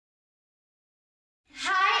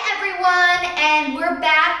we're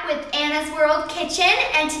back with Anna's World Kitchen,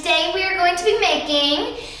 and today we are going to be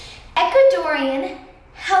making Ecuadorian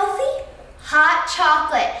healthy hot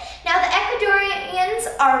chocolate. Now the Ecuadorians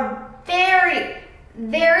are very,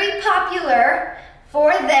 very popular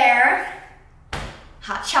for their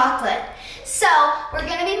hot chocolate. So we're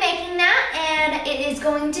going to be making that, and it is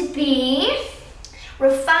going to be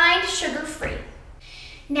refined sugar-free.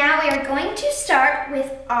 Now we are going to start with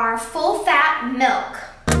our full-fat milk.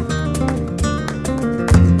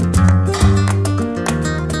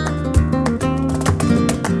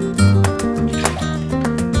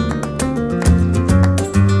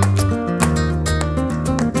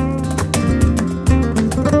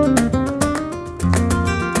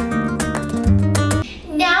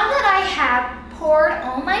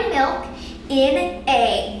 In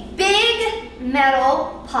a big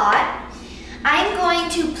metal pot, I'm going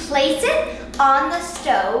to place it on the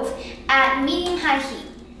stove at medium-high heat.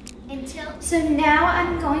 So now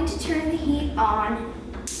I'm going to turn the heat on.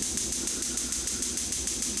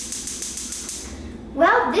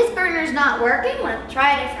 Well, this burner's not working. Let's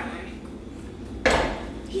try a different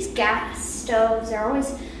one. These gas stoves are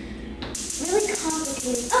always really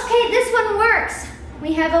complicated. Okay, this one works.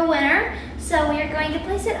 We have a winner. So we are going to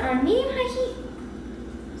place it on medium-high heat.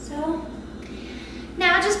 So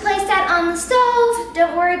now just place that on the stove.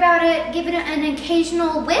 Don't worry about it. Give it an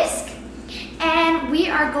occasional whisk. And we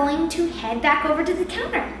are going to head back over to the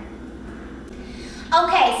counter.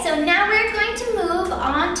 Okay, so now we're going to move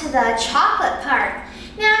on to the chocolate part.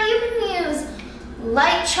 Now you can use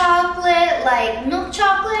light chocolate, like milk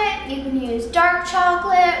chocolate. You can use dark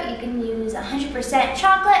chocolate. You can use 100%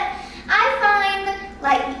 chocolate. I find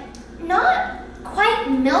like not quite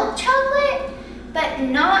milk chocolate, but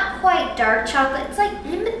not quite dark chocolate. It's like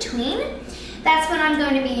in between. That's what I'm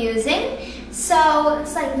going to be using. So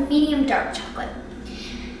it's like medium dark chocolate.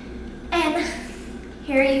 And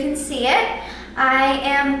here you can see it.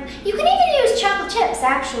 You can even use chocolate chips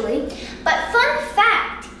actually. But fun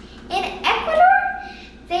fact, in Ecuador,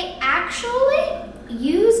 they actually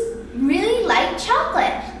use really light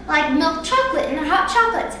chocolate, like milk chocolate and hot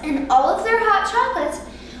chocolates. And all of their hot chocolates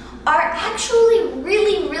are actually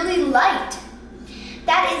really, really light.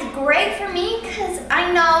 That is great for me because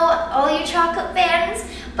I know all you chocolate fans,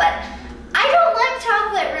 but I don't like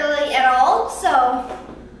chocolate really at all, so.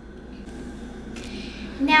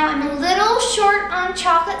 Now I'm a little short on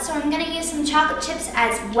chocolate, so I'm gonna use some chocolate chips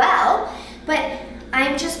as well, but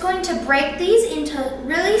I'm just going to break these into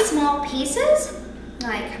really small pieces,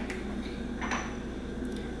 like,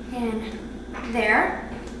 and there.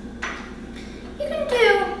 You can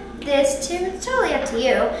do this too, it's totally up to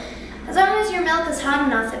you. As long as your milk is hot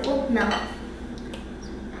enough, it will melt.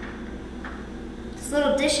 This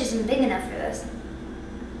little dish isn't big enough for this.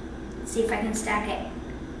 Let's see if I can stack it.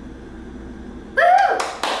 Woo!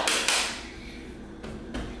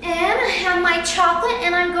 And I have my chocolate,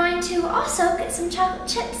 and I'm going to also get some chocolate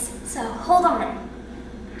chips. So hold on.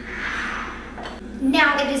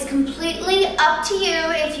 Now it is completely up to you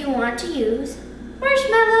if you want to use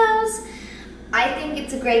marshmallows. I think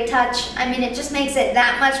it's a great touch. I mean, it just makes it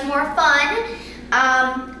that much more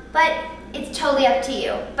fun, but it's totally up to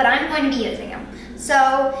you. But I'm going to be using them.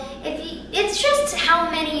 So it's just how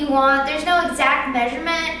many you want. There's no exact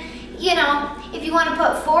measurement. You know, if you want to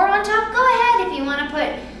put 4 on top, go ahead. If you want to put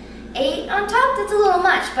 8 on top, that's a little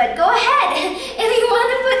much, but go ahead. If you want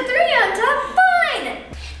to put 3 on top, fine.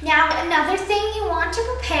 Now, another thing you want to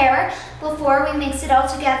prepare before we mix it all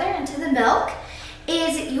together into the milk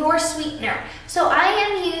is your sweetener. So I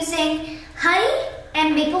am using honey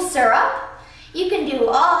and maple syrup. You can do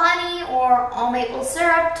all honey or all maple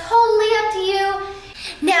syrup, totally up to you.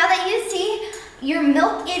 Now that you see your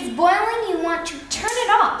milk is boiling, you want to turn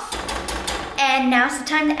it off. And now's the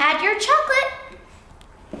time to add your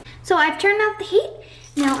chocolate. So I've turned off the heat.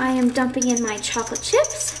 Now I am dumping in my chocolate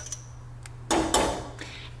chips.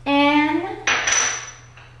 And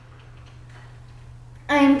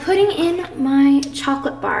I'm putting in my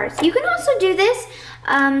chocolate bars. You can also do this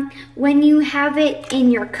when you have it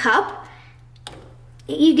in your cup.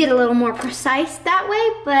 You get a little more precise that way,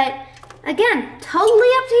 but again, totally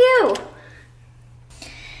up to you.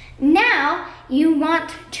 Now you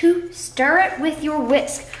want to stir it with your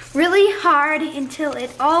whisk really hard until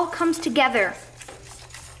it all comes together.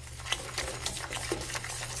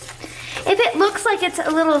 If it looks like it's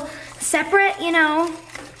a little separate, you know,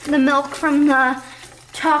 the milk from the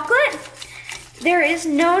chocolate, there is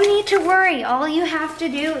no need to worry. All you have to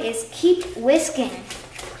do is keep whisking.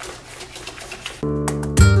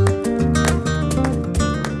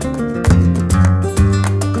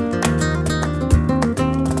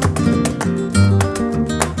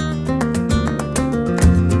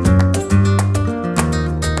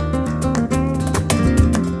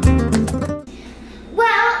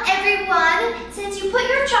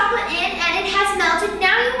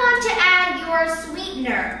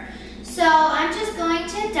 So I'm just going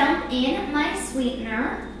to dump in my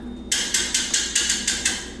sweetener.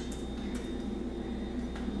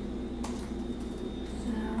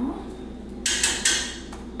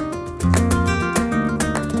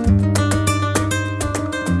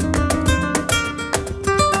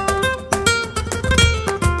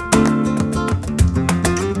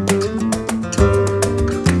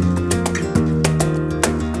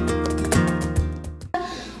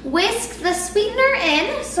 Whisk the sweetener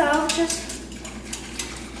in, so just,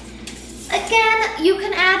 again, you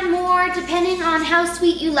can add more depending on how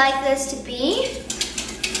sweet you like this to be.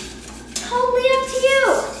 Totally up to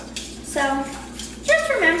you. So just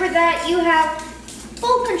remember that you have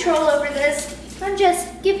full control over this. I'm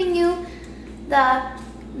just giving you the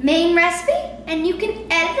main recipe and you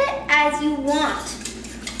can edit it as you want.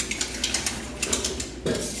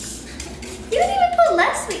 You can even put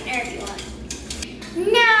less sweetener if you want.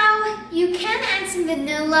 Now, you can add some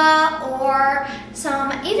vanilla or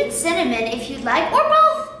even cinnamon if you'd like, or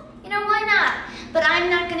both. You know, why not? But I'm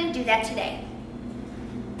not gonna do that today.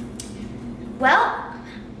 Well,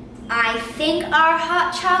 I think our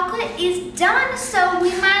hot chocolate is done, so we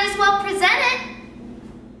might as well present it.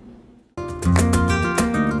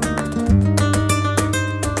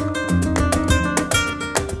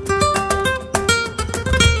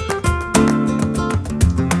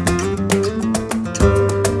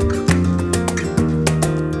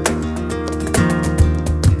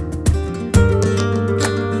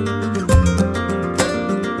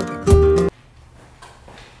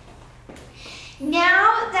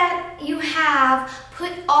 Now that you have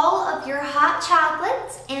put all of your hot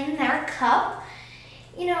chocolates in their cup,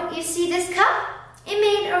 you know, you see this cup? It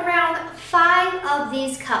made around 5 of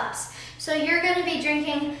these cups. So you're going to be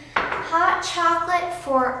drinking hot chocolate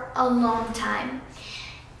for a long time.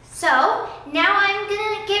 So now I'm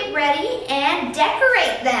going to get ready and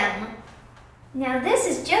decorate them. Now this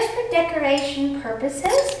is just for decoration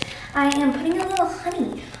purposes. I am putting a little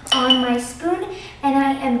honey on my spoon and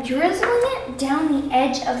I am drizzling it down the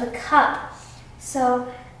edge of the cup so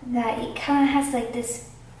that it kind of has like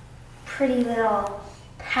this pretty little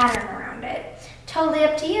pattern around it. Totally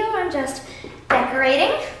up to you, I'm just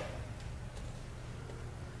decorating.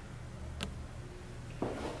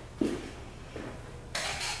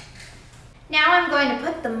 Now I'm going to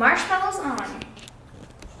put the marshmallows on.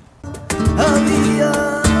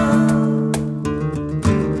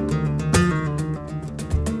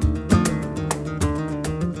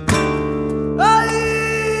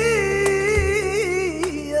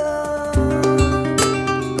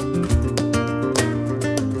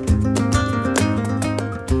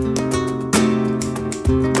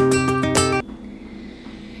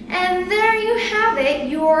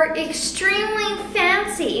 Your extremely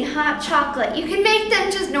fancy hot chocolate. You can make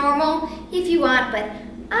them just normal if you want, but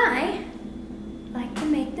I like to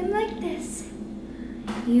make them like this.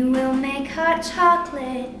 You will make hot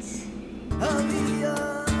chocolate.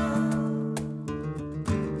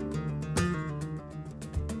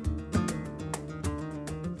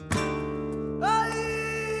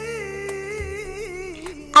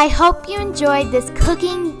 I hope you enjoyed this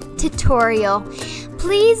cooking tutorial.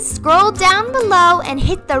 Please scroll down below and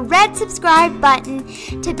hit the red subscribe button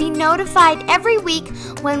to be notified every week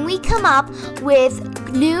when we come up with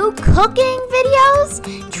new cooking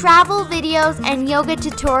videos, travel videos, and yoga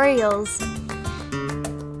tutorials.